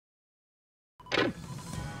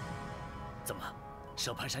怎么，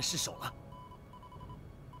蛇盘山失守了？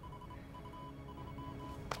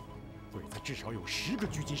鬼子至少有10个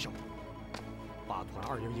狙击手，8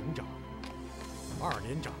团2营营长、2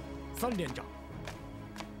连长、3连长，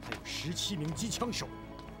还有17名机枪手、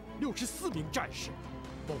64名战士，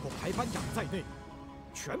包括排班长在内，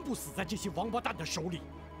全部死在这些王八蛋的手里。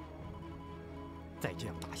再这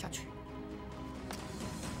样打下去，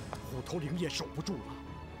虎头岭也守不住了。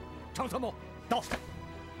常参谋到，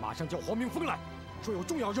马上叫黄明峰来，说有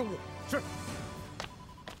重要任务。是。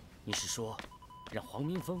你是说，让黄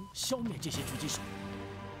明峰消灭这些狙击手？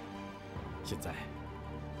现在，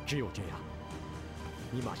只有这样。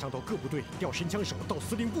你马上到各部队调神枪手到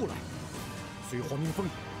司令部来，随黄明峰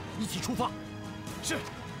一起出发。是。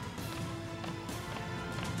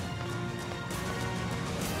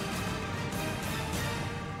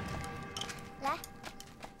来，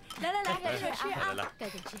吃啊！赶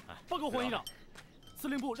紧吃。报告黄营长，司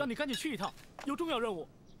令部让你赶紧去一趟，有重要任务。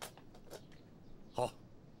好。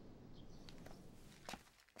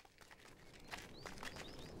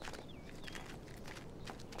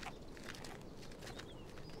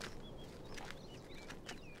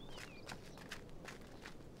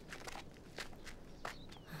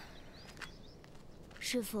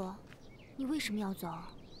师傅，你为什么要走？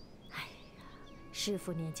哎呀，师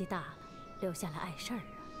傅年纪大了，留下来碍事儿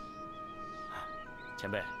啊。前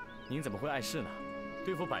辈，您怎么会碍事呢？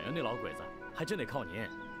对付板垣那老鬼子，还真得靠您。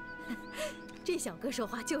这小哥说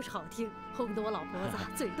话就是好听，哄得我老婆子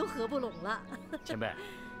嘴都合不拢了。前辈，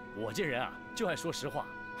我这人啊，就爱说实话。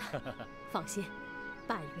放心，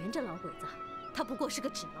板垣这老鬼子，他不过是个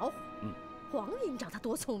纸老虎。黄营长他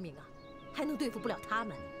多聪明啊，还能对付不了他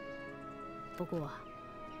们。不过，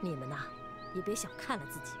你们呐，也别小看了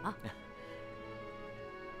自己啊。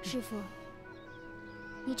师傅，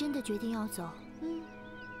你真的决定要走？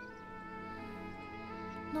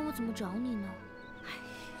那我怎么找你呢？哎，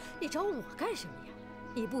你找我干什么呀？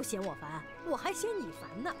你不嫌我烦，我还嫌你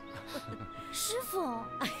烦呢。师傅，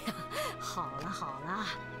哎呀，好了，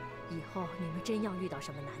以后你们真要遇到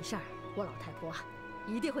什么难事儿，我老太婆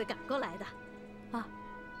一定会赶过来的，啊。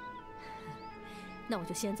那我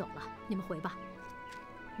就先走了，你们回吧。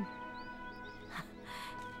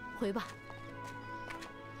回吧，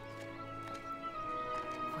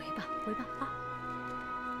回吧啊！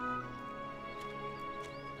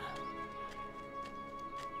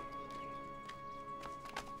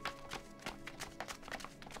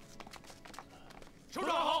首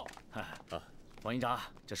长好。王营长，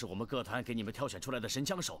这是我们各团给你们挑选出来的神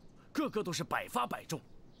枪手，个个都是百发百中。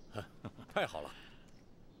太好了，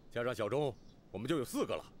加上小钟，我们就有4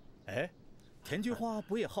个了。哎，田菊花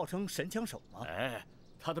不也号称神枪手吗？哎，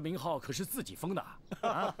他的名号可是自己封的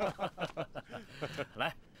啊！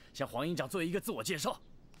来，向黄营长做一个自我介绍。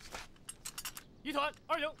1团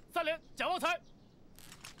2营3连蒋旺财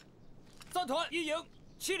，3团1营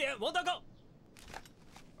7连王大刚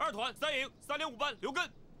，2团3营3连5班刘根。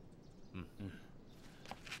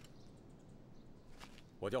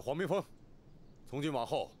我叫黄明峰，从今往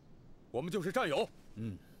后，我们就是战友。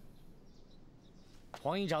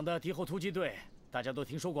黄营长的敌后突击队，大家都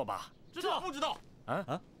听说过吧？知道不知道？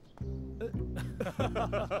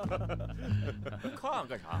看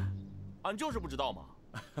干啥？俺就是不知道嘛。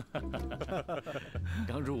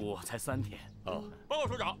刚入伍才3天。报告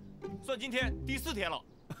首长，算今天第4天了。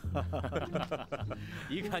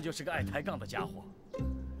一看就是个爱抬杠的家伙。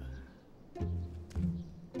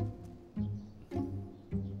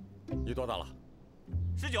你多大了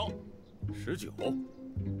？19。19？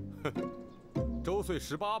哼，周岁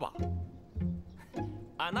18吧？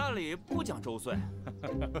俺那里不讲周岁。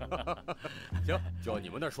行，就按你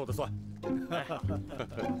们那儿说的算。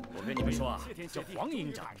我跟你们说啊，这黄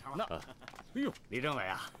营长呢？哎呦，李政委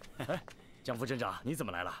啊！哎，江副镇长，你怎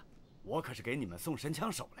么来了？我可是给你们送神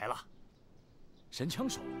枪手来了。神枪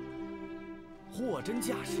手？货真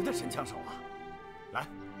价实的神枪手啊！来，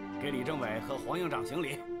给李政委和黄营长行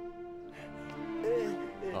礼。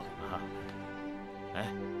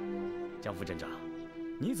哎，江副镇长，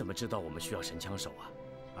你怎么知道我们需要神枪手啊？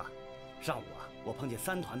上午啊，我碰见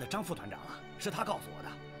3团的张副团长了，是他告诉我的。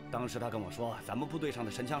当时他跟我说，咱们部队上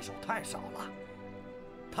的神枪手太少了，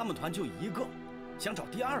他们团就1个，想找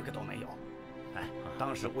第2个都没有。哎，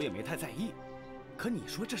当时我也没太在意。可你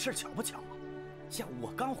说这事儿巧不巧啊？下午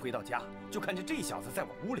我刚回到家，就看见这小子在我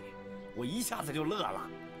屋里，我一下子就乐了。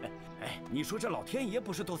哎，你说这老天爷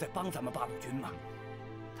不是都在帮咱们八路军吗？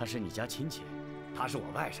他是你家亲戚？他是我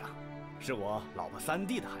外甥，是我老婆3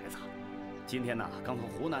弟的孩子。今天呢，刚从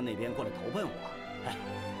湖南那边过来投奔我。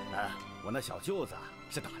我那小舅子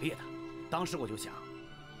是打猎的，当时我就想，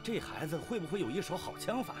这孩子会不会有一手好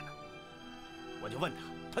枪法呢？我就问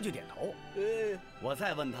他，他就点头。我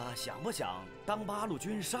再问他想不想当八路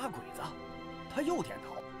军杀鬼子，他又点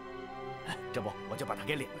头。这不，我就把他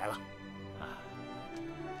给领来了。啊，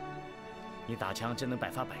你打枪真能百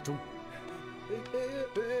发百中。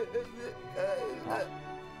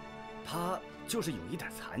他就是有一点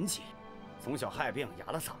残疾，从小害病哑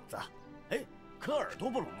了嗓子，哎，可耳朵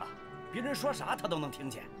不聋啊，别人说啥他都能听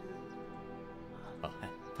见。啊，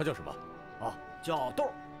他叫什么？哦，叫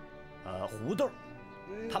豆，胡豆。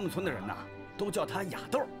他们村的人呐，都叫他哑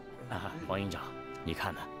豆。啊，黄营长，你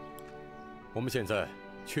看呢？我们现在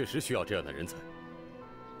确实需要这样的人才，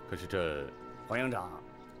可是这……黄营长，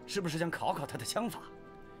是不是想考考他的枪法？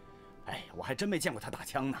哎，我还真没见过他打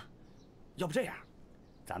枪呢。要不这样，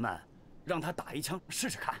咱们让他打一枪试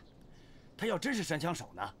试看。他要真是神枪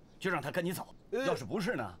手呢，就让他跟你走；要是不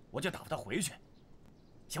是呢，我就打发他回去，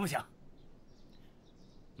行不行？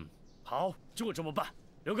嗯，好，就这么办。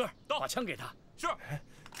刘哥，把枪给他。是。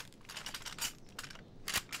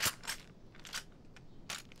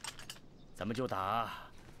咱们就打。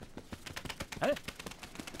哎。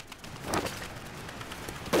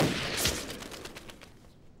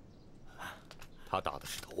他打的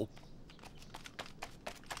是头。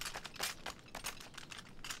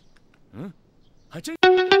嗯，还真。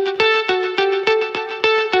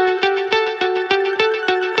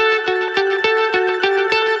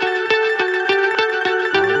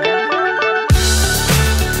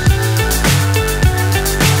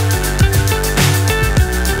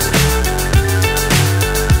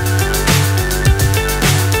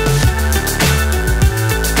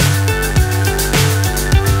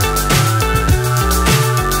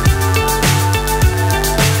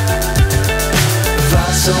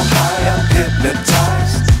So high, I'm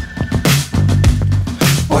hypnotized.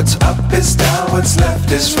 What's up is down, what's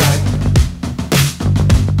left is right.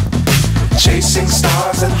 Chasing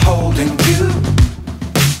stars and holding you.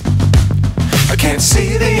 I can't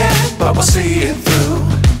see the end, but we'll see it through.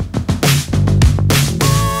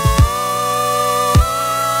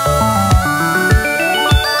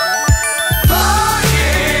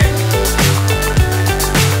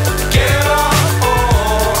 Get on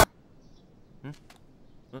board.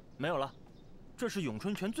 没有了，这是咏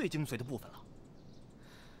春拳最精髓的部分了。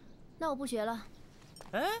那我不学了。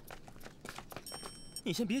哎，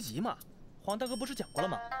你先别急嘛，黄大哥不是讲过了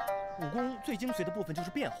吗？武功最精髓的部分就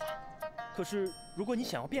是变化。可是如果你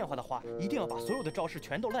想要变化的话，一定要把所有的招式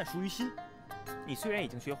全都烂熟于心。你虽然已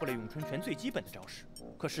经学会了咏春拳最基本的招式，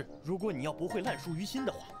可是如果你要不会烂熟于心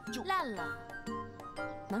的话，就烂了。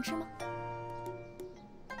能吃吗？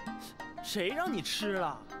谁让你吃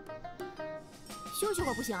了？休息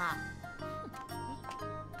会儿不行啊？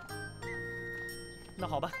那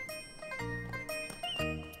好吧。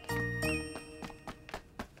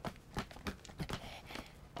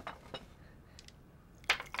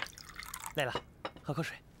累了，喝口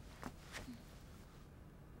水。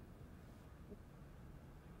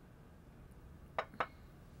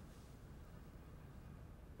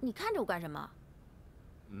你看着我干什么？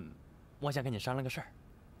我想跟你商量个事儿。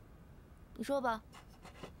你说吧。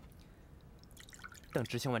等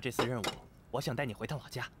执行完这次任务，我想带你回趟老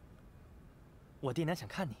家。我爹娘想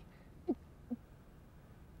看你。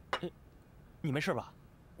你没事吧？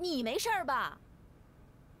你没事吧？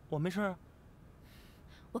我没事。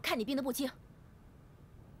我看你病得不轻。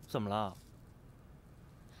怎么了？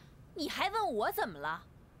你还问我怎么了？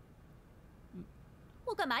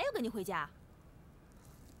我干嘛要跟你回家？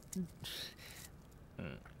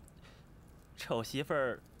丑媳妇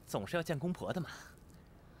儿总是要见公婆的嘛。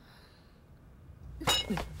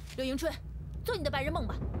刘迎春，做你的白日梦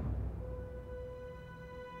吧！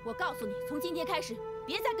我告诉你，从今天开始，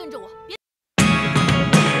别再跟着我，别。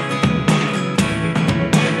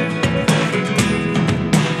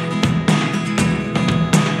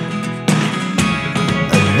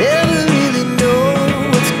Never really know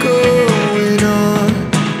what's going on.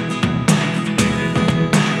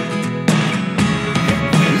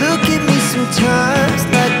 Look at me sometimes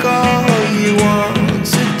like all you want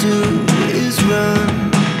to do is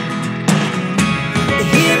run.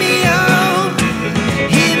 Hear me out,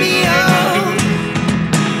 hear me out.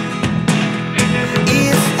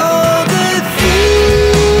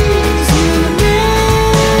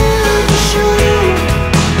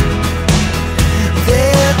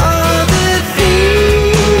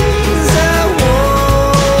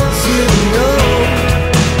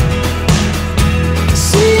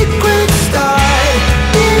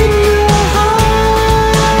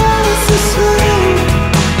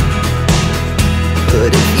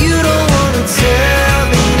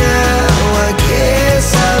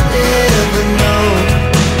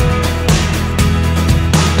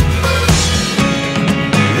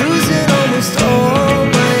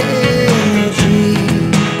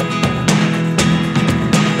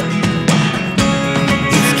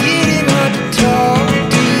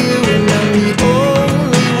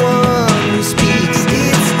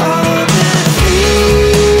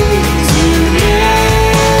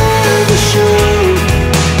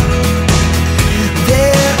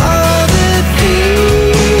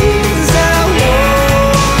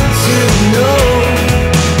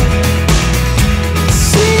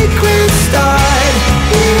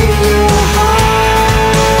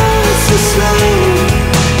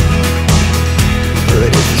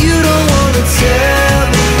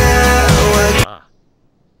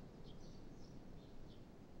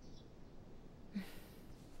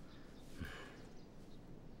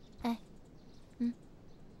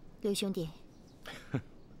 刘兄弟，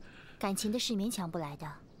感情的事勉强不来的。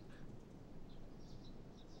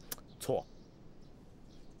错。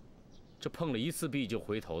这碰了一次壁就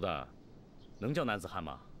回头的，能叫男子汉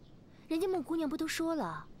吗？人家穆姑娘不都说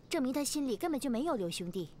了，证明她心里根本就没有刘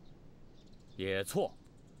兄弟。也错，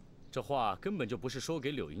这话根本就不是说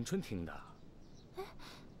给柳迎春听的。哎，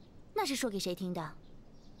那是说给谁听的？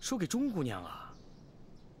说给钟姑娘啊。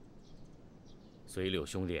所以柳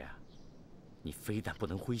兄弟，你非但不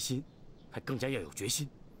能灰心，还更加要有决心。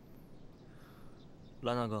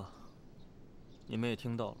蓝大哥，你们也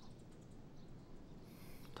听到了，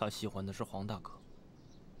他喜欢的是黄大哥。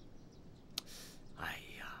哎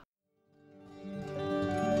呀。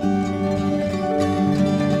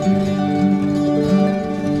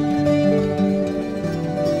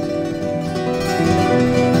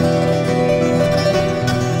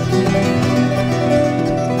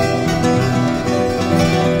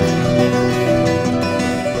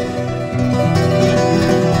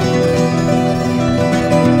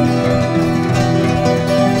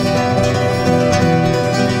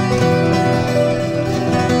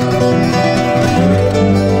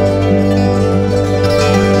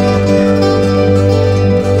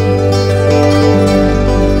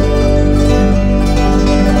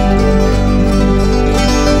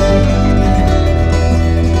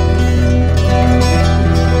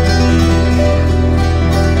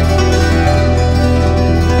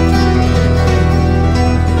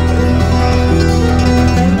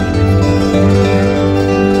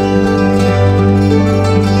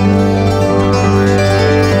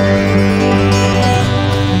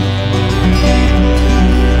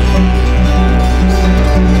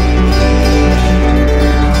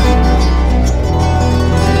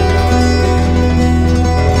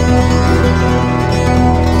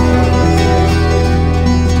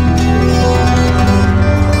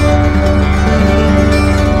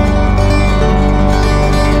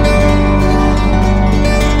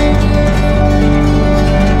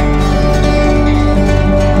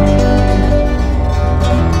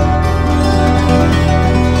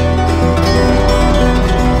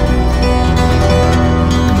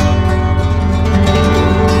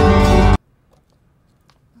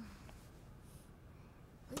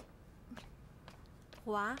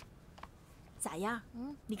娃，咋样？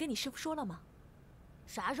你跟你师傅说了吗？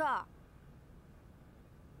啥事儿？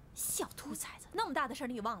小兔崽子，那么大的事儿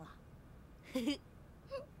你给忘了？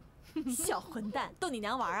小混蛋，逗你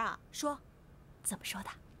娘玩啊！说，怎么说的？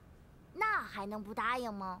那还能不答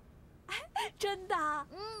应吗？真的？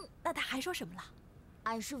那他还说什么了？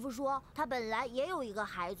俺师傅说，他本来也有一个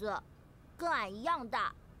孩子，跟俺一样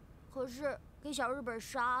大，可是给小日本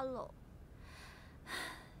杀了。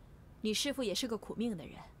你师傅也是个苦命的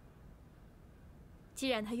人。既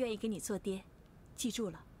然他愿意给你做爹，记住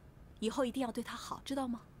了，以后一定要对他好，知道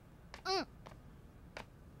吗？啊，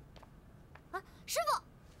师傅，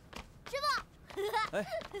师傅！哎，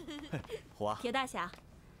虎娃。铁大侠，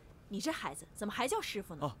你这孩子怎么还叫师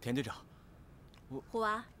傅呢？哦，田队长，虎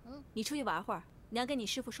娃，你出去玩会儿，娘跟你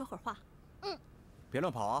师傅说会儿话。别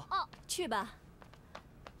乱跑啊！哦，去吧。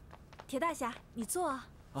铁大侠，你坐啊。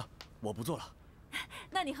啊，我不坐了。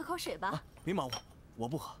那你喝口水吧。啊，别忙我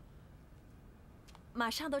不喝。马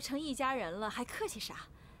上都成一家人了，还客气啥？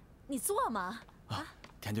你坐嘛。啊，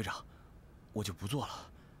田队长，我就不坐了。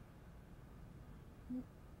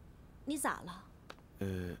你咋了？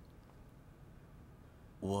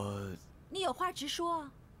你有话直说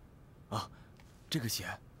啊。啊，这个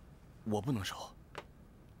血，我不能收。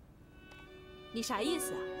你啥意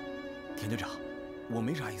思啊？田队长，我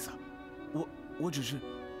没啥意思，我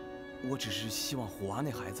只是希望虎娃那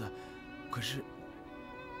孩子，可是。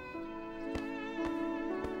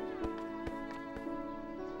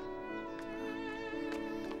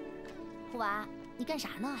虎娃，你干啥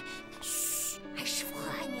呢？嘘，俺师傅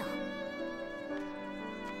很爱你啊。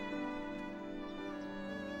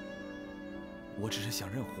我只是想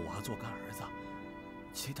认虎娃做干儿子，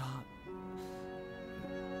其他……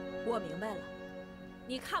我明白了，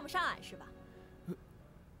你看不上俺是吧？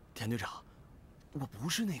田队长，我不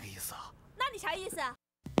是那个意思啊。那你啥意思啊？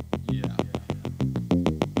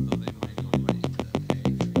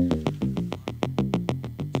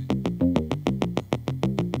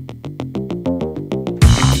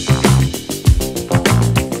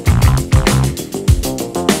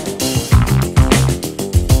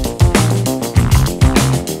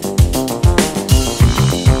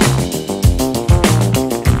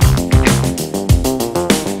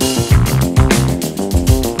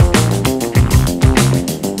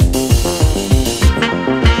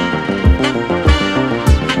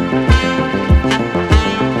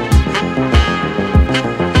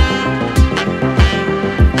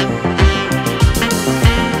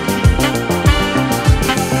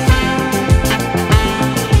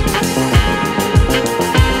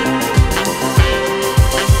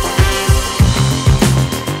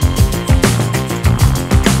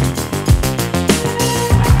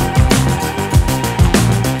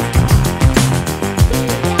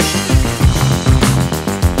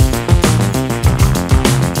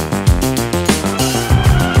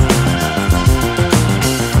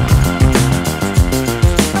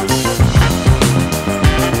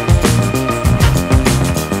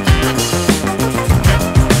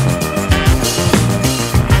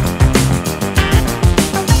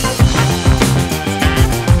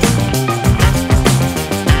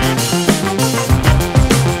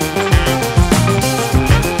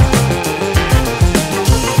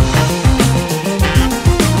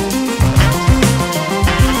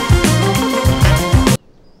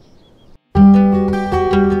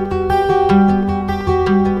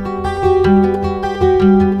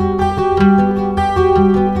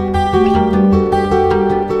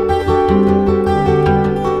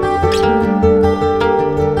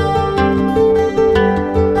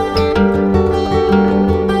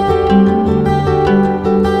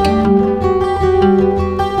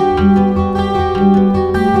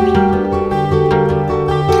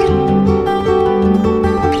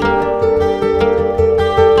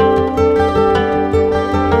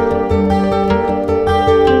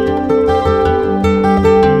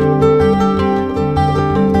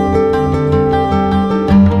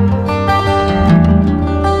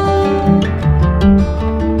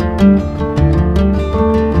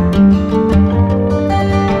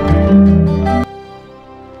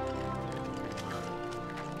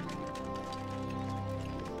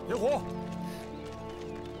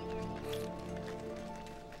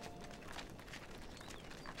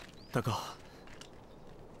大哥，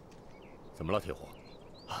怎么了，铁虎？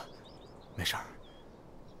啊，没事儿。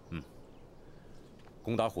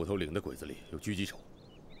攻打虎头岭的鬼子里有狙击手，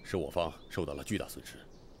是我方受到了巨大损失。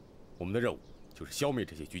我们的任务就是消灭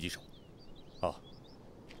这些狙击手。啊，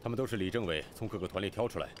他们都是李政委从各个团里挑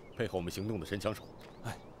出来配合我们行动的神枪手。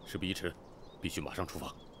哎，事不宜迟，必须马上出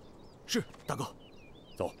发。是，大哥。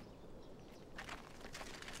走。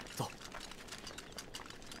走。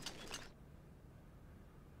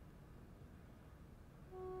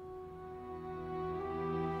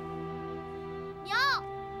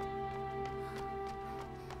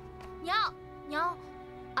娘，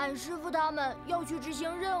俺师傅他们要去执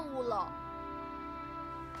行任务了。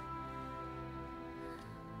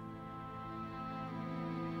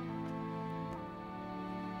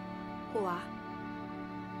虎娃，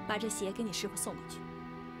把这鞋给你师傅送过去。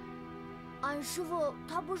俺师傅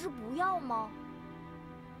他不是不要吗？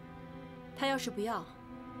他要是不要，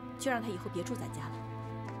就让他以后别住咱家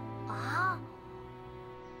了。啊？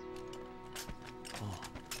哦，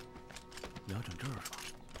你要整这儿是吧？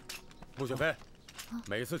穆雪飞，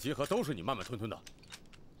每次集合都是你慢慢吞吞的。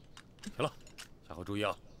行了，下回注意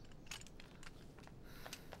啊。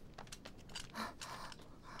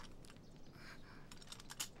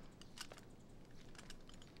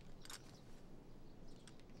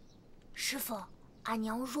师傅，俺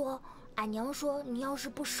娘说，你要是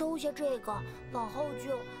不收下这个，往后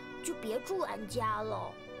就别住俺家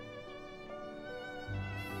了。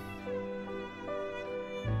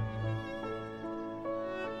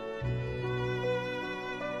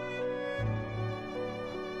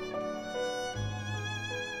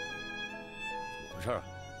怎么回事啊？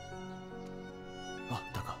啊，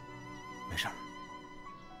大哥，没事儿。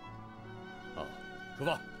啊，出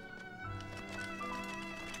发。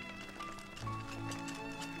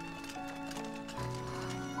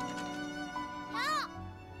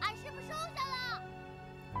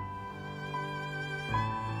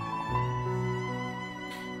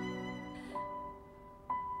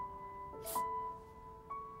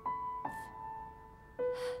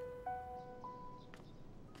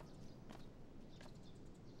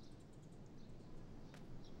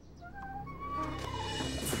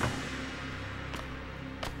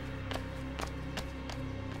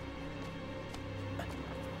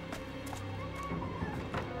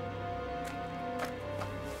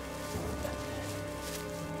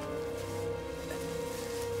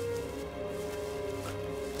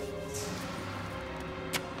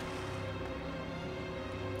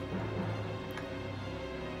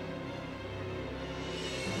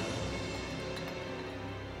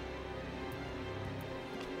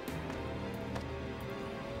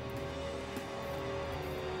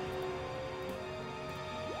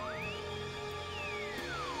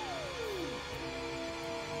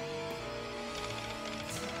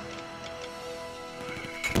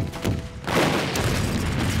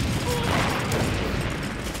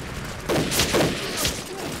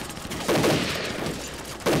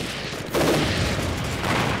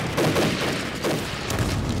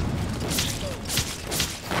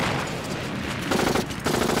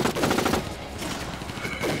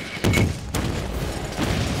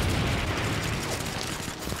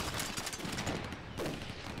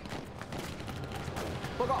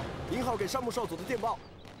给山木少佐的电报，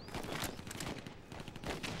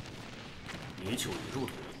泥鳅已入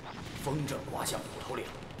土，风正刮向虎头岭。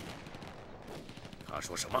他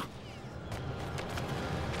说什么？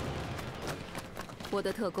我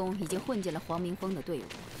的特工已经混进了黄明峰的队伍，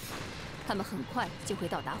他们很快就会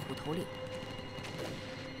到达虎头岭。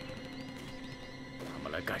他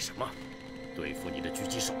们来干什么？对付你的狙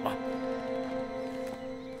击手吗？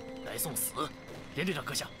来送死！连队长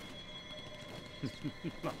阁下。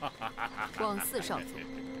广四少佐，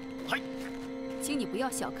嗨，请你不要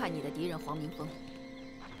小看你的敌人黄明峰，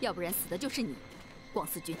要不然死的就是你，广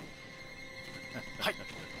四军。嗨，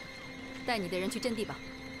带你的人去阵地吧，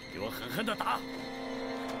给我狠狠地打！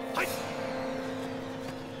嗨。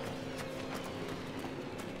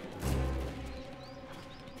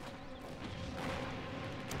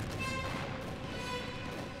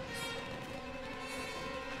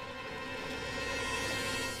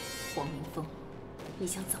黄明峰，你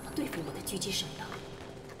想怎么对付我的狙击手呢？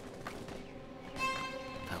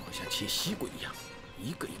他会像切西瓜一样，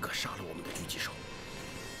一个一个杀了我们的狙击手。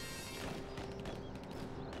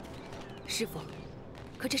师傅，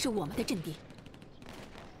可这是我们的阵地。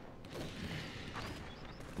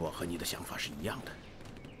我和你的想法是一样的。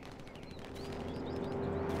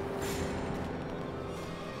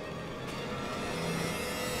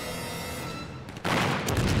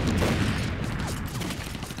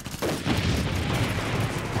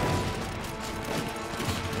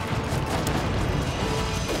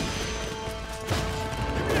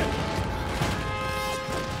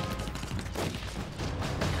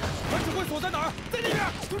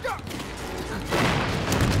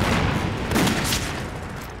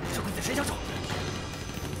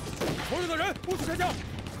开枪，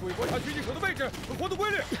注意观察狙击手的位置和活动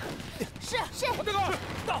规律。是。黄大哥，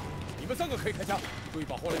到！你们3个可以开枪，注意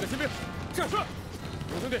保护我的新兵。是。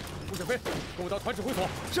刘兄弟，吴小飞，跟我到团指挥所。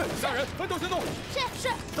是。其他人分头行动。是。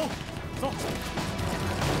走。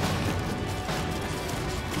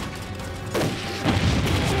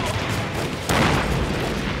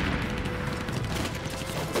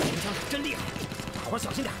神枪手真厉害，大伙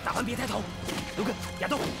小心点，大凡别抬头。刘根、亚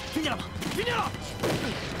东，听见了吗？听见了。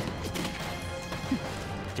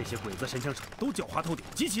这些鬼子神枪手都狡猾透顶，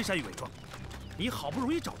极其善于伪装。你好不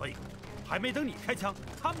容易找到一个，还没等你开枪，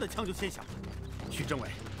他们的枪就先响了。许政委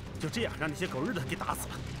就这样让那些狗日的给打死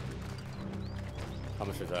了。他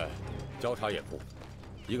们是在交叉掩护，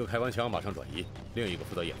一个开完枪马上转移，另一个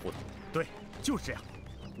负责掩护他。对，就是这样。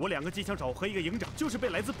我2个机枪手和一个营长就是被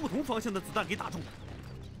来自不同方向的子弹给打中的。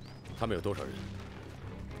他们有多少人？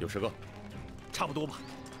有10个，差不多吧。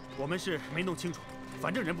我们是没弄清楚，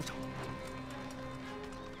反正人不少。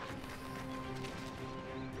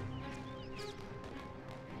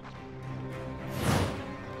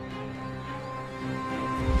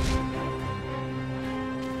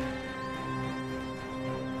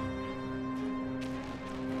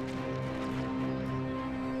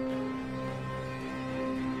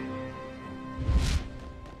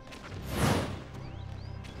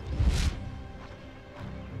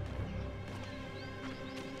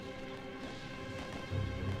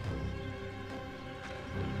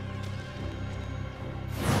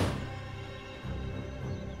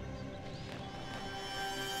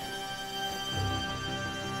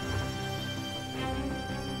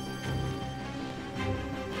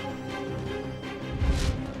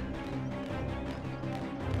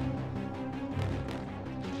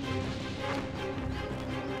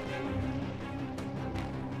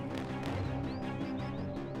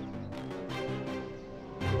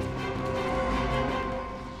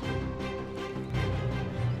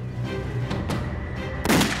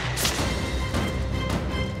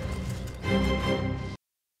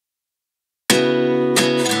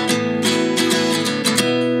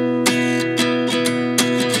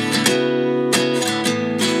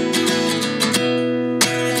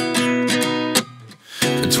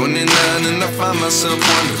myself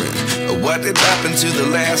wondering what did happen to the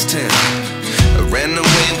last 10. I ran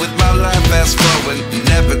away with my life, fast forward,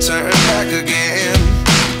 never turn back again.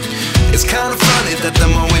 It's kind of funny that the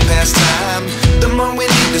more we pass time, the more we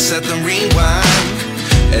need to set them rewind.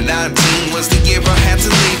 And 19 was the year I had to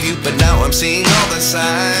leave you, but now I'm seeing all the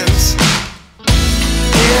signs.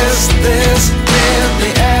 Is this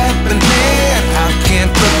really happening? I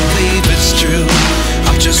can't believe it's true.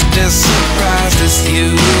 I'm just as surprised as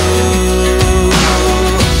you.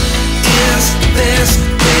 Is this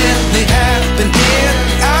really happening?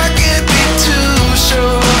 I can't be too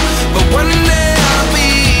sure, but one day I'll be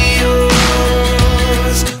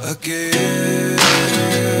yours again.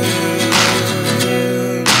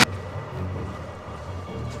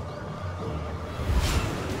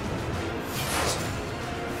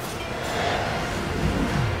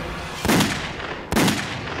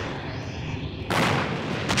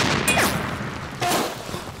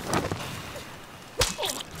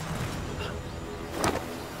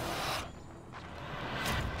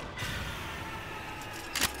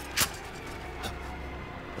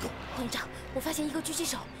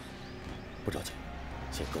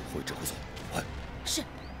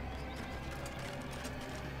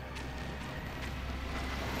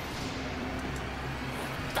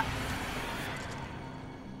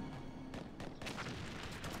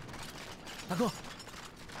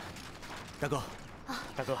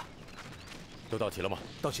大哥，都到齐了吗？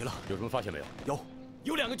到齐了。有什么发现没有？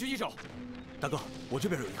有2个狙击手。大哥，我这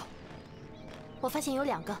边有一个。我发现有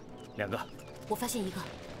2个。2个。我发现1个。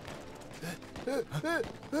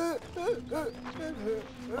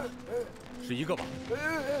是1个吧？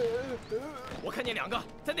我看见2个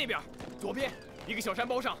在那边，左边一个小山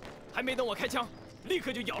包上，还没等我开枪，立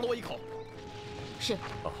刻就咬了我一口。是。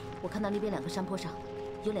我看到那边2个山坡上，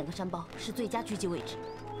有2个山包是最佳狙击位置。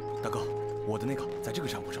大哥，我的那个在这个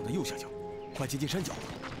山坡上的右下角，快接近山脚了。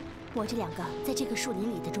我这2个在这个树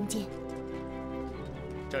林里的中间。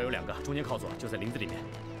这儿有2个，中间靠左，就在林子里面。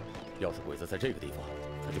要是鬼子在这个地方，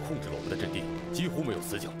他就控制了我们的阵地，几乎没有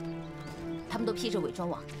死角。他们都披着伪装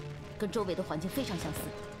网，跟周围的环境非常相似。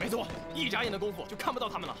没错，一眨眼的功夫就看不到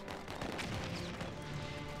他们了。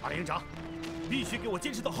二营长，必须给我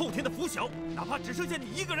坚持到后天的拂晓，哪怕只剩下你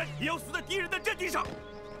一个人，也要死在敌人的阵地上。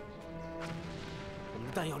我们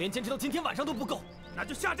的弹药连坚持到今天晚上都不够，那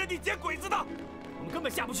就下阵地捡鬼子的。我们根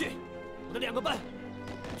本下不去，我的2个班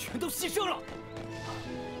全都牺牲了。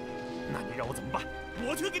那你让我怎么办？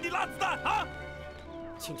我去给你拉子弹啊！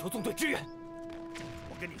请求纵队支援。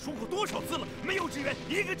跟你说过多少次了，没有支援，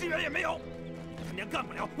一个支援也没有。你他娘干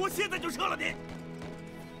不了，我现在就撤了你。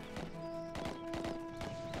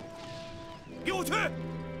给我去！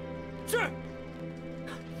是。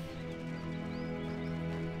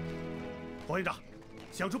黄营长，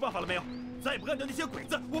想出办法了没有？再不干掉那些鬼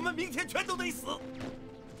子，我们明天全都得死。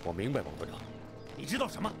我明白，王团长。你知道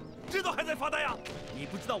什么？知道还在发呆啊？你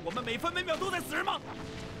不知道我们每分每秒都在死人吗？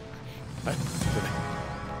哎，准备。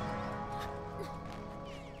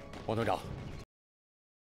王团长。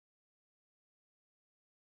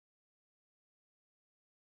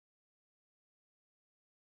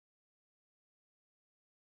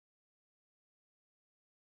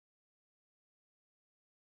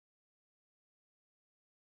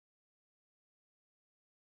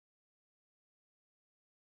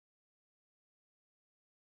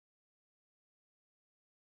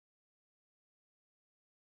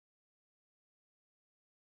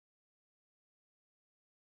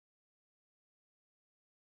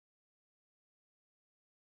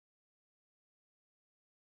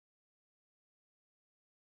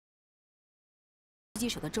狙击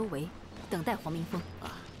手的周围，等待黄明峰。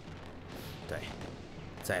啊，对，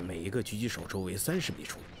在每一个狙击手周围30米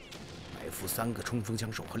处，埋伏3个冲锋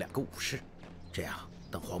枪手和2个武士，这样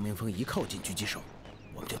等黄明峰一靠近狙击手，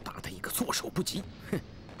我们就打他一个措手不及，哼，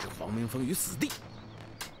置黄明峰于死地。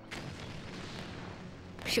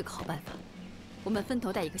是个好办法，我们分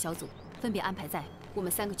头带一个小组，分别安排在我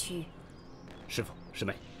们3个区域。师傅、师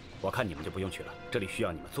妹，我看你们就不用去了，这里需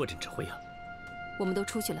要你们坐镇指挥啊。我们都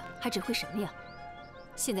出去了，还指挥什么呀？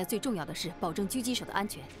现在最重要的是保证狙击手的安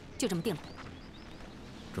全，就这么定了。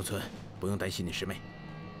中村，不用担心你师妹，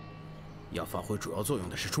要发挥主要作用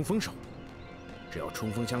的是冲锋手。只要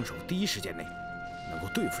冲锋枪手第一时间内能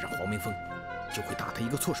够对付上黄明峰，就会打他一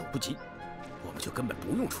个措手不及，我们就根本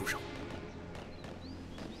不用出手。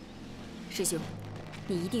师兄，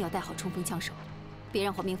你一定要带好冲锋枪手，别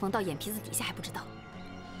让黄明峰到眼皮子底下还不知道。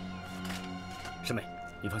师妹，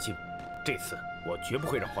你放心，这次我绝不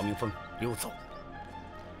会让黄明峰溜走。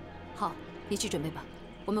好，你去准备吧，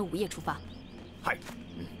我们午夜出发。嗨。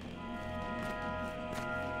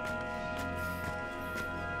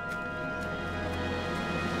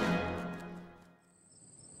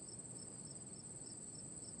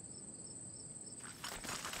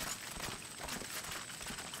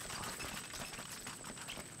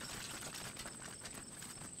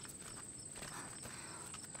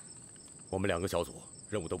我们2个小组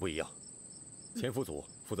任务都不一样，潜伏组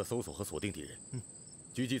负责搜索和锁定敌人，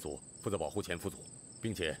狙击组负责保护潜伏组，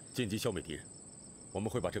并且间接消灭敌人。我们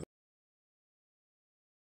会把这个。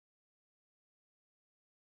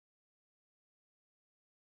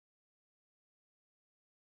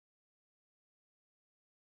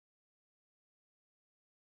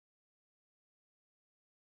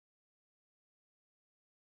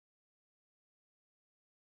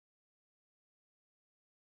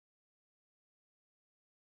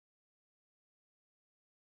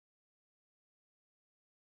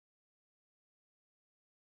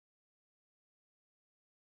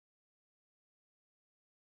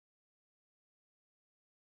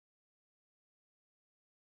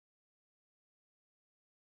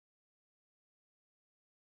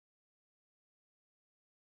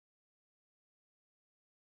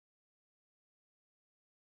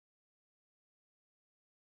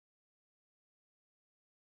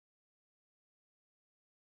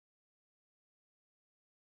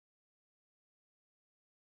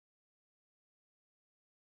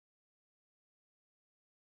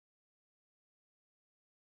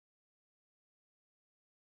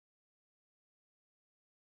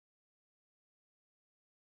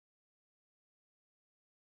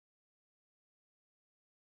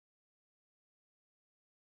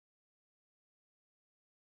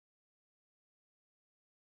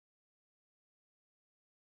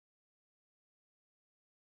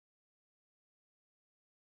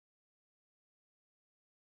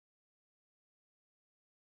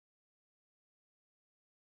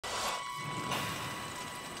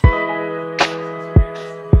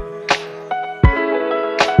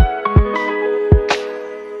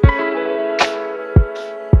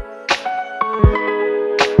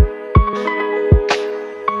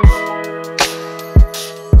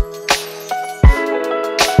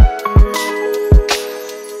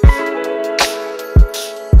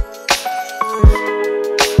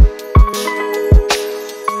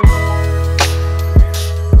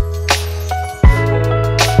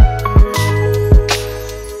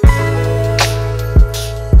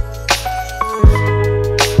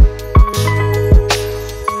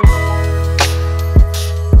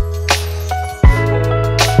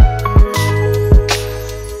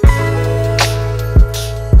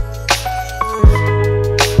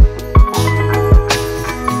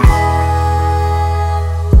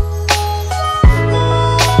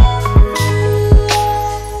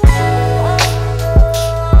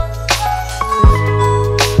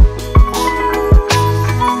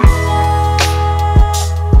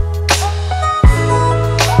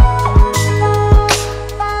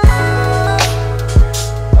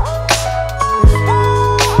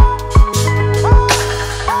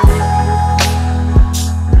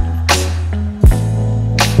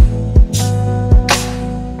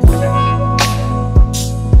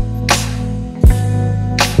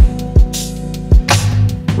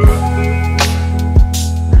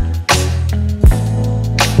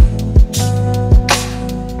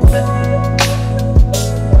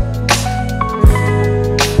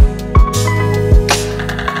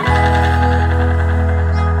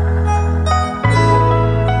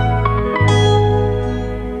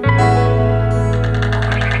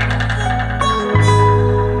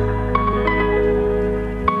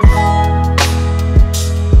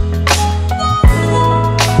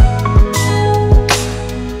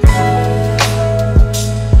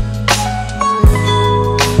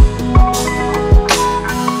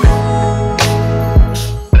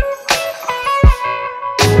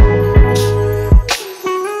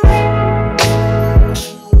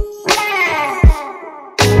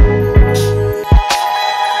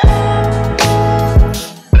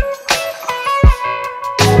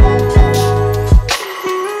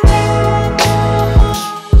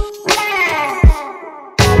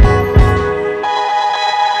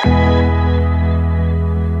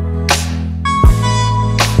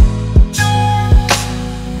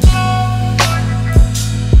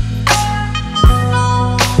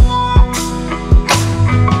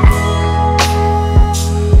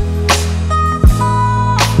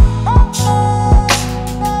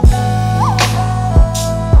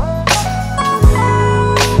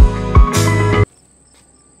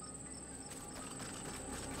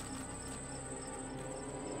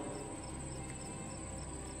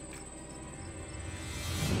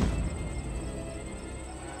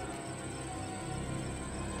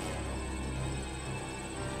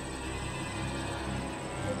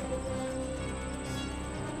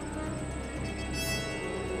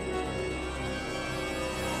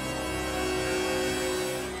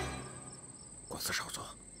斯少佐，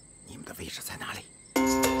你们的位置在哪里？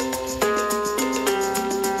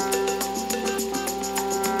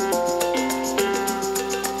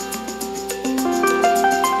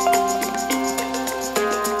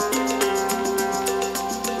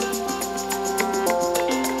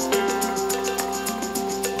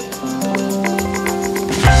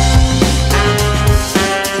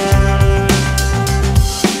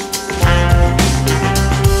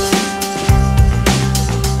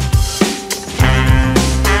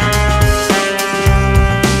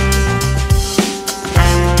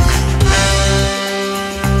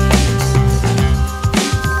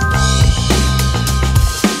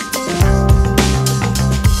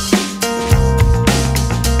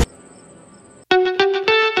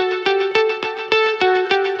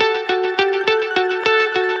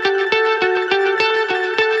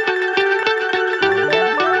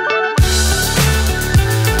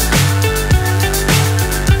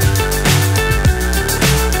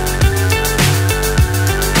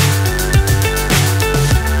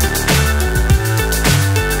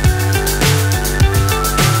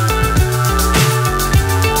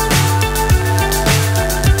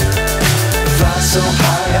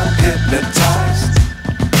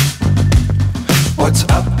 What's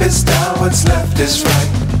up is down, what's left is right.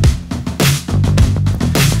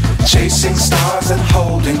 Chasing stars and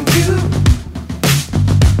holding you.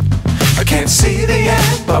 I can't see the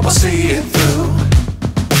end, but we'll see it through.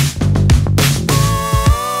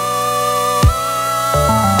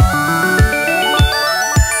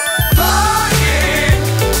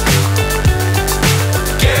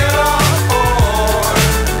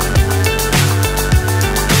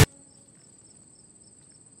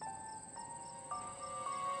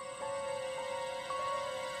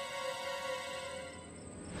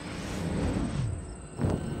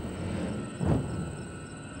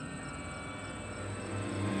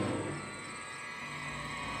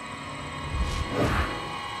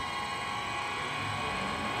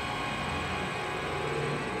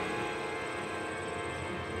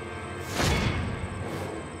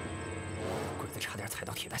差点踩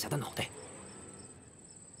到铁大侠的脑袋，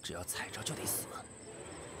只要踩着就得死，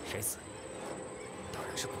谁死？当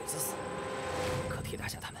然是鬼子死，可铁大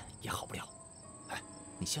侠他们也好不了。哎，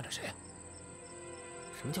你向着谁啊？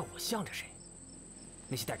什么叫我向着谁？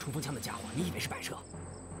那些带冲锋枪的家伙，你以为是摆设？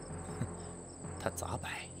哼，他咋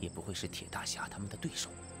摆也不会是铁大侠他们的对手。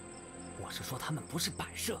我是说他们不是摆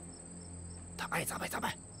设，他爱咋摆咋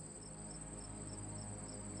摆。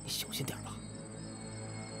你小心点吧。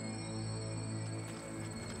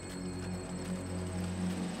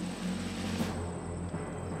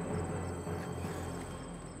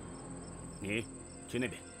 你去那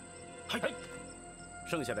边，嘿，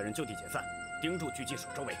剩下的人就地解散，盯住狙击手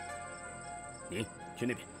周围。你去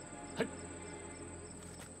那边，嘿，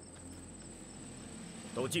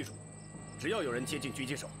都记住，只要有人接近狙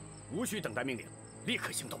击手，无需等待命令，立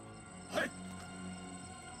刻行动。嘿。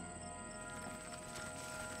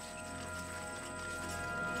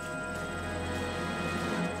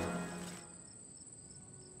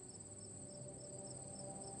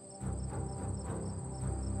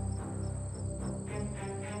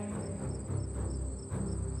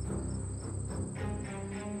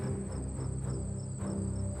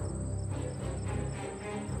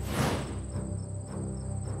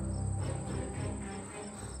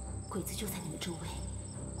 鬼子就在你们周围，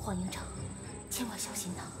黄营长，千万小心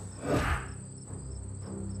呐！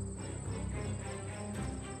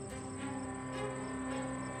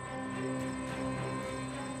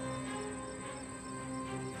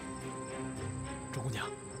周姑娘，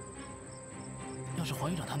要是黄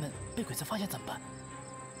营长他们被鬼子发现怎么办？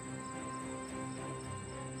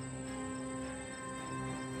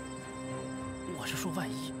我是说，万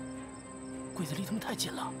一鬼子离他们太近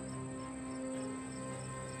了。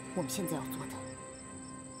 我们现在要做的，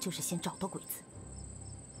就是先找到鬼子，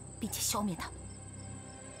并且消灭他们。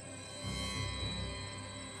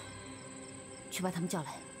去把他们叫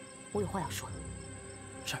来，我有话要说。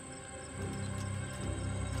是。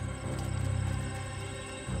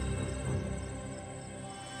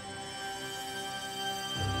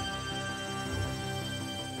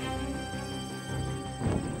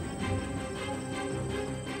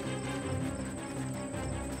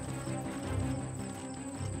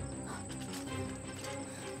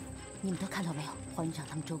你们都看到没有？黄营长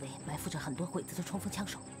他们周围埋伏着很多鬼子的冲锋枪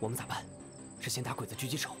手。我们咋办？是先打鬼子狙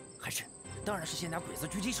击手，还是？当然是先打鬼子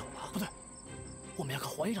狙击手了。不对，我们要靠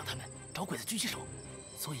黄营长他们找鬼子狙击手，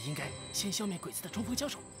所以应该先消灭鬼子的冲锋枪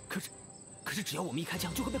手。可是只要我们一开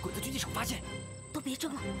枪，就会被鬼子狙击手发现。都别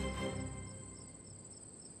争了。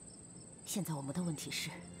现在我们的问题是，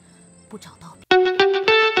不找到。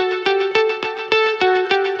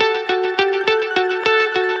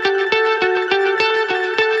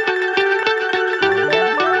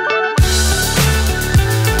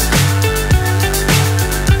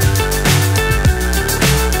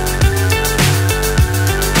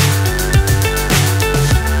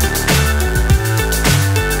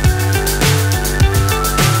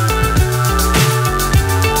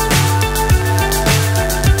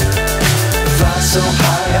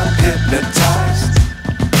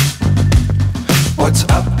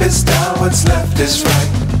what's left is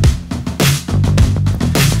right.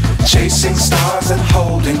 Chasing stars and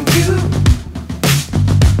holding you.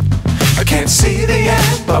 I can't see the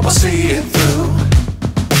end, but we'll see it through.